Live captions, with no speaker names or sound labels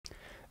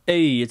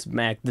Hey, it's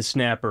Mac the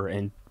Snapper,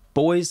 and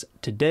boys,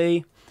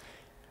 today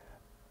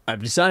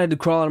I've decided to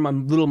crawl out of my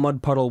little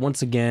mud puddle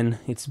once again.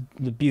 It's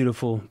the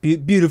beautiful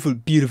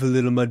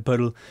little mud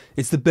puddle.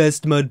 It's the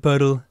best mud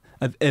puddle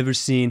I've ever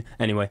seen.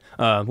 Anyway,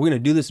 we're gonna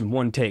do this in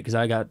one take because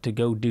I got to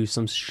go do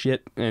some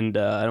shit, and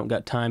I don't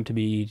got time to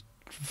be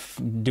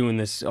doing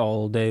this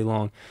all day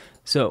long.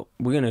 So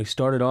we're gonna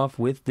start it off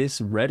with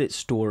this Reddit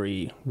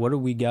story. What do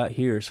we got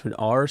here? It's for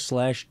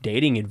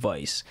r/dating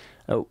advice.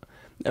 Oh.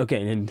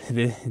 Okay, and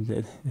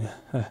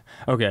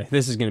okay,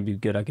 this is gonna be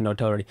good. I can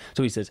tell already.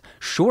 So he says,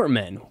 "Short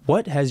men,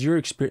 what has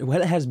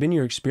been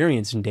your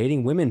experience in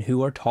dating women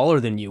who are taller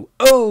than you?"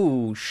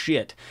 Oh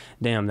shit,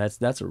 damn,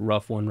 that's a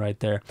rough one right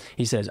there.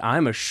 He says,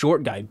 "I'm a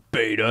short guy,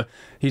 beta."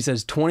 He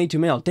says, 22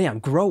 male. Damn,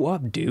 grow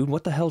up, dude.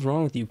 What the hell's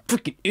wrong with you,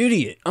 freaking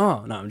idiot?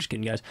 Oh no, I'm just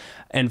kidding, guys.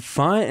 And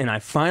I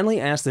finally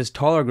asked this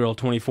taller girl,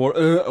 24,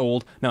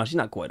 old. No, she's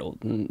not quite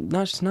old.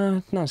 No, she's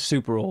not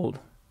super old.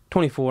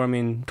 24, I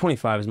mean,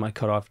 25 is my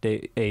cutoff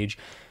age.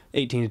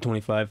 18 to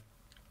 25.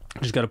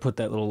 Just got to put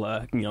that little,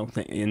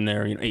 thing in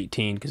there,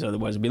 18, because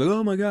otherwise it'd be like,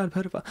 oh my god,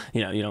 pedophile.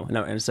 Not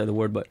going to say the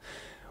word, but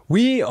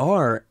we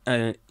are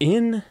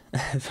in,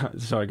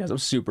 sorry guys, I'm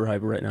super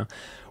hyper right now.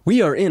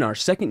 We are in our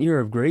second year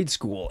of grade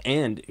school,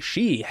 and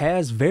she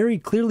has very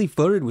clearly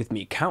flirted with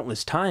me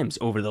countless times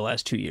over the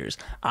last 2 years.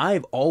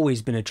 I've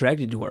always been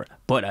attracted to her,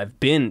 but I've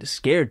been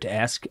scared to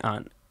ask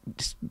on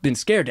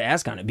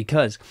it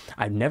because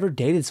I've never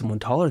dated someone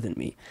taller than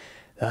me.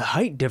 The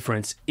height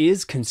difference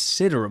is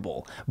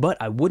considerable, but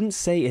I wouldn't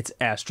say it's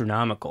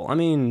astronomical. I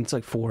mean, it's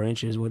like 4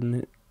 inches, wouldn't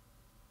it?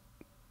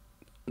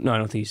 No, I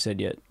don't think you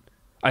said yet.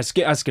 I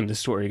skimmed the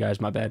story,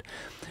 guys, my bad.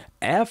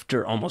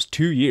 After almost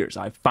 2 years,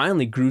 I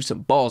finally grew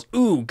some balls.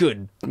 Ooh,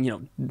 good.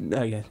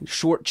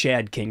 Short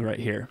Chad King right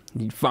here.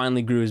 He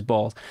finally grew his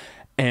balls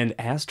and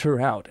asked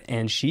her out,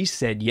 and she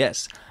said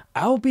yes.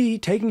 I'll be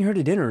taking her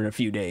to dinner in a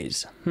few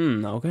days.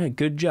 Okay,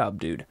 good job,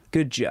 dude.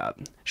 Good job.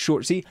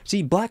 Short,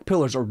 see, black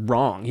pillars are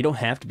wrong. You don't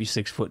have to be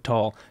 6 foot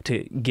tall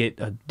to get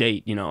a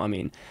date, I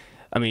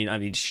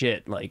mean,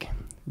 shit, like,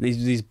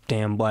 these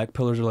damn black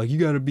pillars are like, you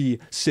gotta be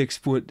 6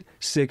 foot,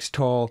 6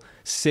 tall,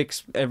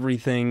 6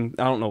 everything.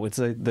 I don't know, it's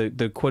like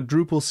the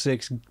quadruple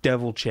 6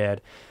 devil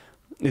Chad.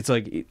 It's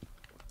like,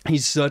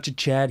 he's such a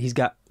Chad, he's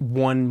got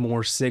one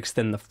more 6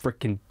 than the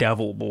freaking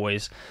devil,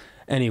 boys.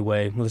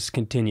 Anyway, let's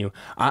continue.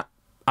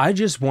 I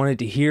just wanted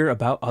to hear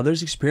about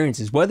others'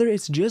 experiences, whether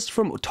it's just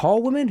from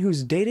tall women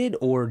who's dated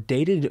or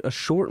dated a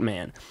short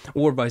man,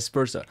 or vice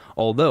versa.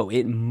 Although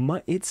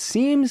it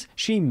seems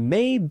she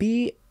may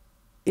be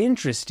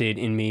interested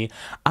in me,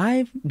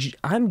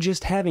 I'm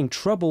just having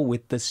trouble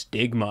with the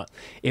stigma.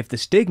 If the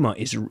stigma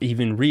is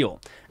even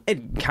real,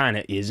 it kind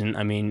of isn't.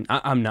 I mean,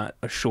 I'm not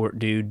a short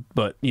dude,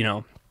 but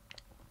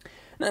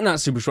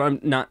not super short. I'm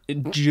not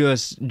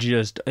just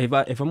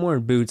if I'm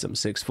wearing boots, I'm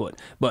 6 foot.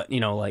 But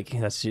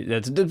that's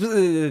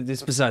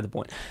beside the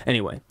point.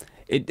 Anyway,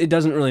 it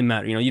doesn't really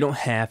matter. You don't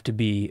have to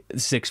be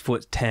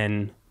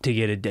 6'10" to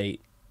get a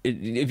date.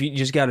 If you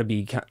just gotta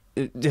be,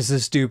 this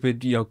is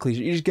stupid,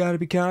 cliche. You just gotta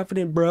be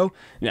confident, bro.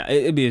 Yeah,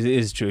 it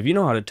is true. If you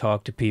know how to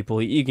talk to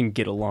people, you can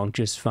get along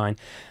just fine.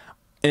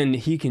 And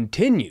he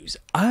continues,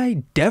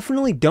 I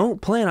definitely don't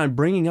plan on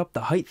bringing up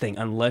the height thing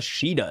unless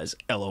she does.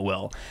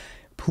 LOL.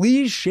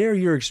 Please share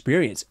your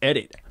experience.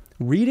 Edit.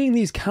 Reading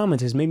these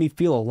comments has made me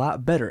feel a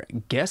lot better.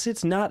 Guess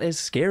it's not as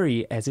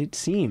scary as it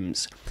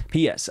seems.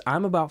 P.S.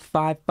 I'm about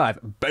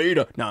 5'5".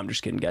 Beta. No, I'm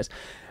just kidding, guys.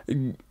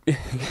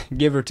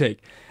 Give or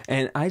take.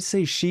 And I'd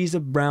say she's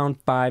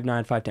around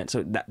 5'9", 5'10".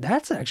 So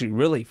that's actually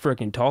really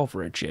freaking tall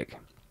for a chick.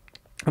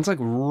 That's like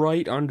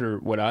right under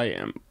what I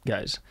am,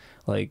 guys.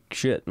 Like,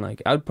 shit.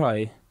 Like, I'd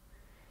probably...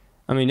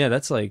 I mean, yeah,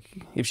 that's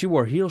like... If she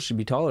wore heels, she'd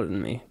be taller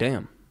than me.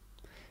 Damn.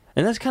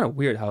 And that's kind of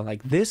weird how,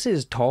 like, this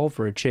is tall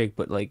for a chick,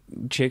 but, like,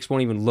 chicks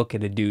won't even look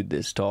at a dude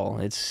this tall.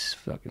 It's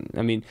fucking,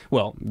 I mean,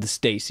 well, the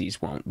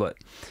Stacys won't, but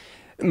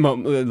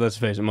let's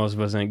face it, most of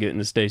us ain't getting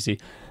to Stacy.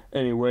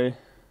 Anyway.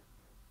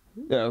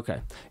 Yeah,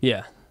 okay.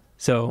 Yeah.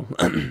 So,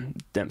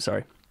 damn,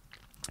 sorry.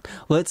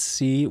 Let's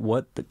see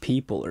what the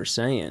people are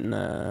saying.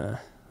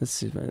 Let's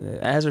see.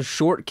 As a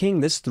short king,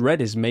 this thread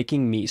is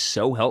making me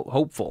so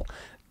hopeful.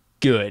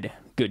 Good.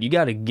 You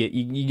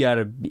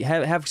gotta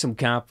have some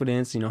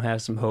confidence,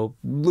 have some hope.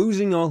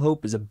 Losing all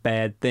hope is a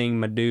bad thing,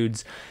 my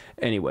dudes.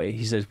 Anyway,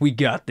 he says, we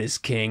got this,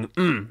 king.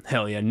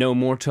 Hell yeah, no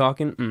more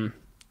talking.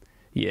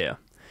 Yeah.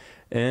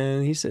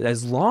 And he said,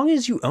 as long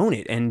as you own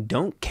it and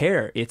don't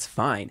care, it's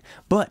fine.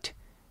 But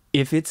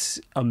if it's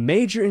a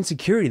major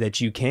insecurity that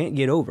you can't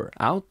get over,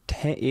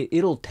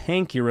 it'll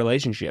tank your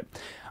relationship.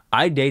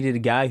 I dated a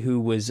guy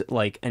who was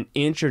like an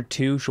inch or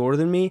two shorter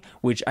than me,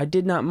 which I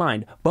did not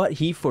mind, but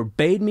he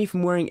forbade me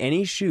from wearing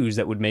any shoes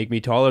that would make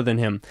me taller than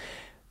him.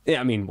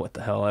 I mean, what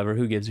the hell ever,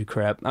 who gives a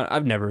crap?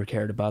 I've never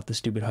cared about the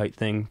stupid height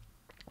thing,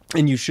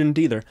 and you shouldn't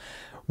either.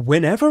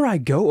 Whenever I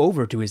go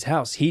over to his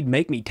house, he'd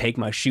make me take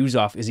my shoes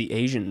off. Is he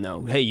Asian,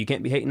 though? Hey, you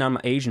can't be hating on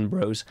my Asian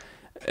bros.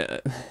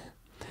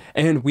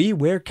 And we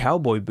wear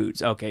cowboy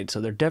boots. Okay, so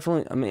they're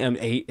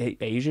definitely,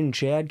 Asian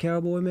Chad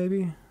cowboy,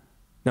 maybe?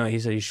 No, he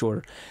said he's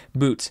shorter.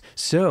 Boots.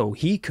 So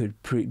he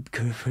could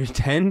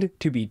pretend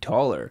to be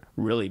taller.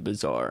 Really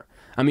bizarre.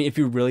 I mean, if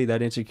you're really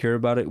that insecure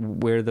about it,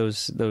 wear the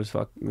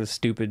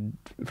stupid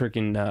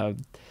freaking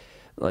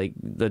like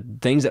the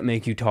things that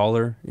make you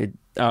taller. I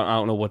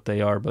don't know what they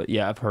are, but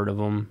yeah, I've heard of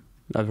them.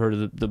 I've heard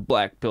of the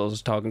black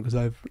pills talking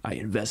because I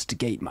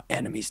investigate my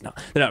enemies. No,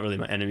 they're not really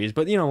my enemies,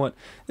 but you know what?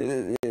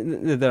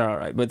 They're all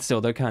right, but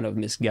still, they're kind of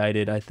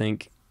misguided, I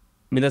think.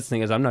 I mean, that's the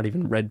thing is, I'm not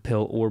even red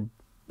pill, or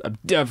I'm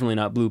definitely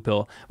not blue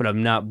pill, but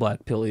I'm not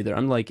black pill either.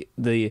 I'm like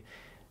the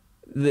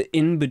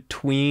in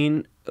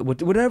between.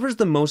 Whatever's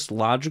the most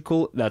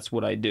logical, that's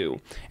what I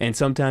do. And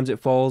sometimes it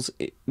falls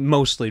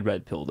mostly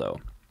red pill though.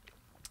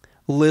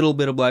 Little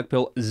bit of black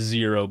pill,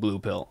 zero blue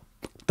pill.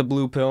 The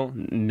blue pill,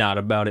 not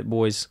about it,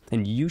 boys.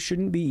 And you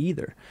shouldn't be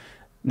either.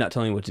 Not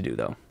telling you what to do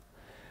though.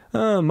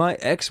 My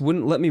ex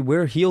wouldn't let me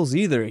wear heels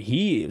either.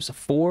 He is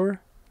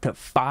 4 to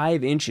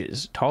 5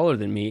 inches taller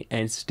than me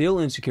and still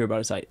insecure about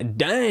his height.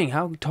 Dang,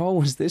 how tall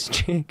was this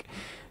chick?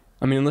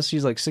 I mean, unless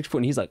she's like 6 foot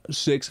and he's like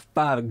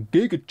 6'5",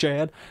 giga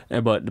chad.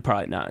 But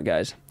probably not,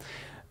 guys.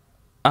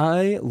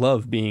 I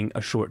love being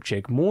a short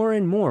chick more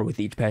and more with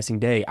each passing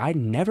day. I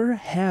never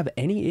have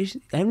any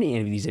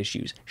of these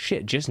issues.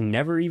 Shit, just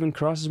never even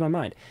crosses my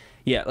mind.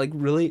 Yeah, like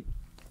really,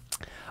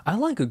 I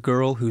like a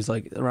girl who's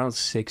like around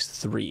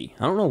 6'3".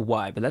 I don't know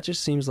why, but that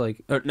just seems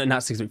like, or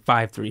not 6'3",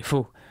 5'3".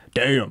 Oh,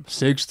 damn,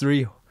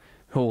 6'3".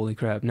 Holy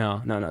crap!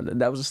 No,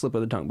 that was a slip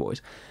of the tongue,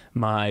 boys.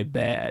 My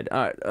bad.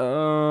 All right.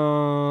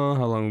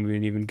 How long have we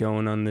been even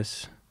going on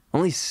this?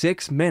 Only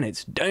 6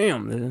 minutes.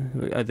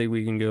 Damn. I think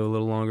we can go a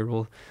little longer.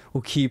 We'll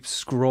keep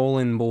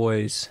scrolling,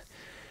 boys.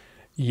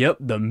 Yep,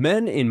 the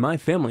men in my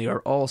family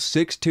are all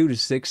 6'2" to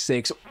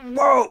 6'6".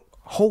 Whoa!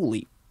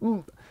 Holy.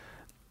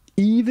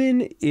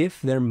 Even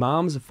if their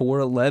mom's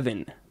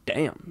 4'11".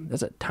 Damn,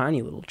 that's a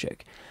tiny little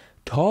chick.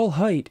 Tall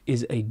height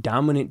is a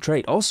dominant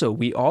trait. Also,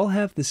 we all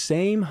have the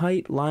same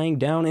height lying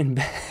down in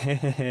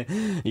bed.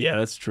 Yeah,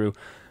 that's true.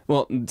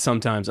 Well,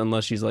 sometimes,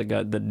 unless she's like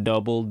got the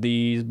double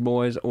D's,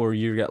 boys, or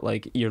you're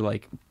like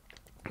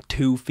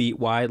 2 feet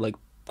wide, like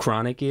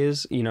Chronic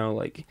is. You know,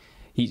 like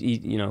he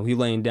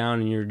laying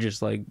down and you're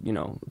just like, you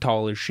know,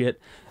 tall as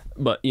shit.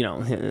 But you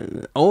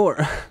know,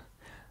 or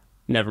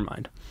never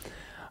mind.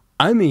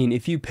 I mean,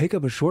 if you pick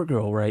up a short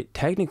girl, right?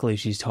 Technically,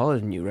 she's taller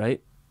than you,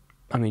 right?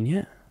 I mean,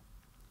 yeah.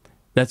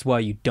 That's why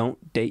you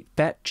don't date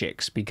fat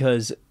chicks,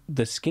 because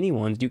the skinny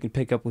ones you can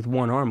pick up with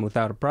one arm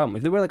without a problem.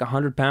 If they weigh like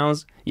 100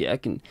 pounds, yeah, I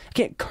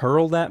can't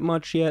curl that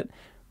much yet,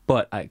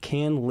 but I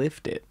can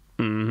lift it.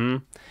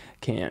 Can.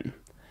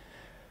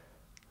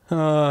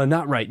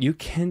 Not right. You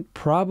can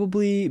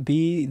probably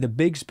be the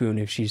big spoon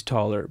if she's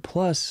taller.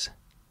 Plus,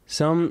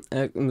 some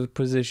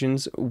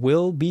positions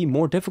will be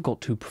more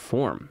difficult to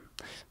perform.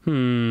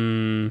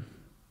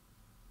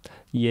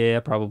 Yeah,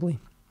 probably.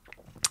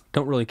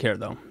 Don't really care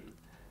though.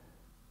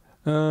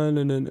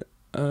 No.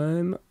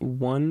 I'm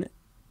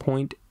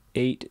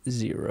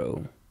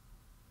 1.80.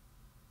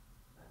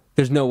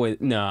 There's no way.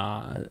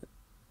 Nah.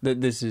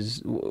 This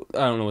is. I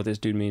don't know what this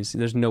dude means.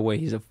 There's no way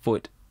he's a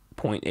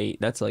 1.8.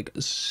 That's like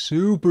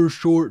super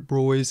short,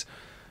 boys.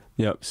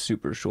 Yep,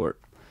 super short.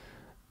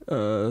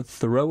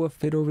 Throw a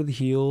fit over the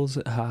heels.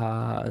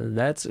 Haha.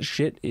 That's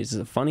shit is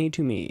funny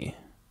to me.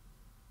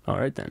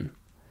 Alright then.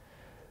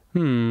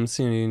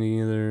 See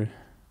any other.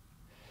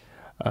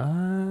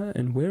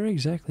 And where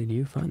exactly do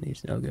you find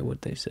these? Okay,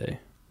 what they say.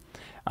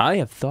 I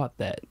have thought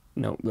that.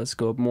 No, let's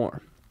go up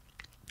more.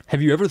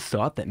 Have you ever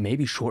thought that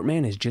maybe short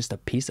man is just a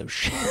piece of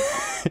shit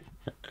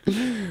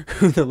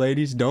who the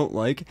ladies don't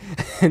like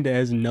and it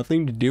has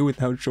nothing to do with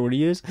how short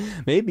he is?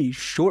 Maybe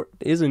short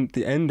isn't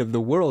the end of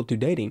the world to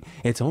dating.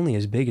 It's only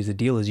as big as the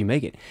deal as you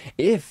make it.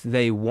 If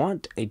they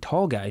want a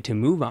tall guy to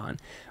move on,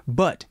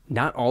 but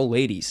not all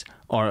ladies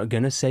are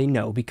gonna say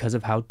no because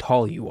of how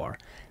tall you are.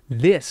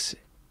 This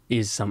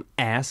is some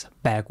ass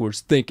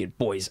backwards thinking,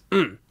 boys.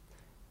 I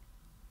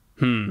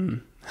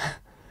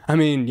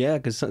mean, yeah,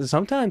 because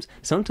sometimes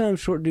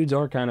short dudes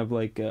are kind of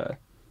like,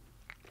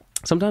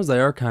 sometimes they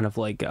are kind of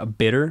like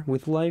bitter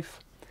with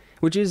life,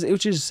 which is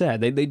sad.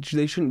 They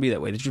shouldn't be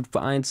that way. They should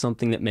find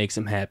something that makes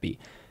them happy.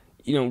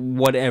 You know,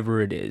 whatever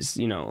it is.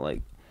 You know,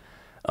 like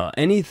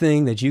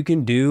anything that you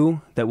can do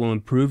that will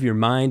improve your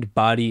mind,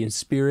 body, and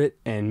spirit,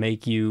 and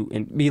make you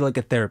and be like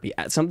a therapy.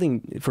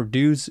 Something for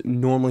dudes,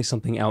 normally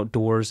something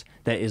outdoors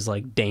that is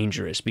like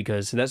dangerous,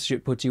 because that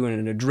shit puts you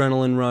in an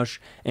adrenaline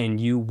rush, and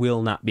you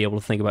will not be able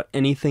to think about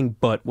anything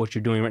but what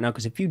you're doing right now.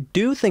 Because if you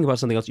do think about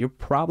something else, you're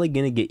probably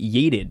gonna get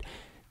yeeted.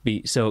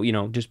 So you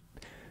know, just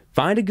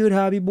find a good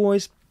hobby,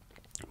 boys.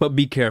 But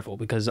be careful,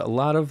 because a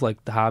lot of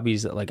like the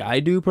hobbies that like I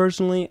do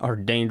personally are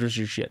dangerous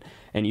as shit,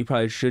 and you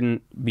probably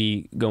shouldn't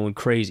be going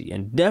crazy.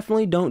 And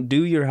definitely don't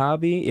do your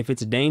hobby if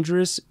it's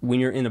dangerous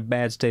when you're in a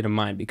bad state of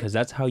mind, because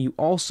that's how you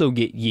also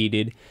get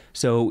yeeted.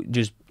 So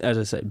just, as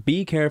I said,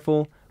 be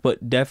careful,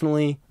 but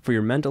definitely for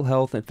your mental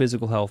health and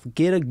physical health,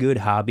 get a good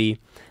hobby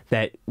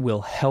that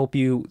will help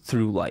you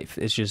through life.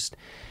 It's just,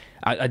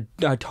 I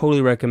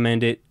totally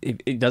recommend it.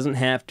 It doesn't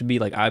have to be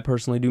like I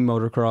personally do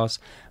motocross,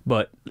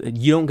 but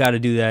you don't got to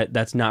do that.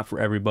 That's not for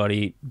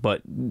everybody,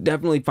 but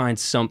definitely find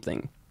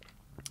something.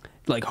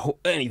 Like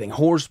anything,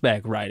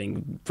 horseback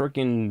riding,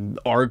 freaking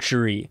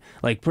archery,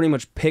 like pretty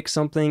much pick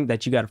something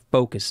that you got to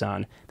focus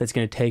on that's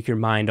going to take your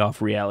mind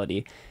off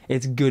reality.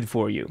 It's good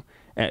for you.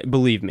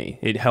 Believe me,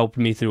 it helped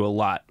me through a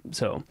lot.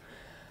 So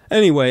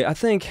anyway, I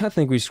think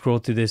we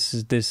scrolled through this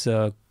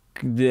freaking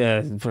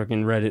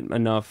Reddit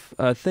enough.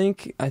 I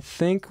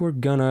think we're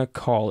gonna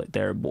call it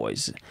there,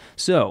 boys.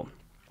 So,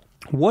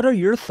 what are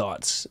your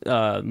thoughts?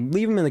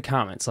 Leave them in the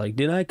comments. Like,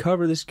 did I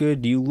cover this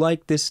good? Do you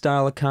like this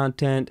style of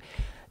content?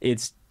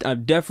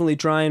 I'm definitely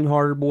trying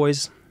harder,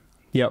 boys.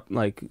 Yep,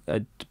 like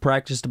I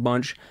practiced a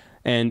bunch.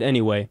 And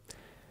anyway,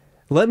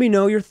 let me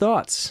know your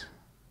thoughts.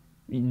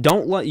 You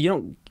don't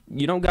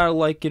gotta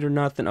like it or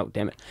nothing. Oh,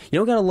 damn it! You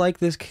don't gotta like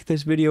this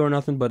video or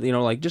nothing. But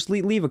like just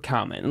leave a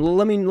comment and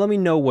let me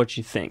know what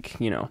you think.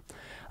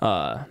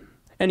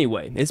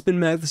 Anyway, it's been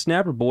Mac the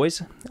Snapper,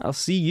 boys. I'll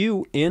see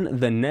you in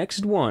the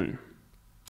next one.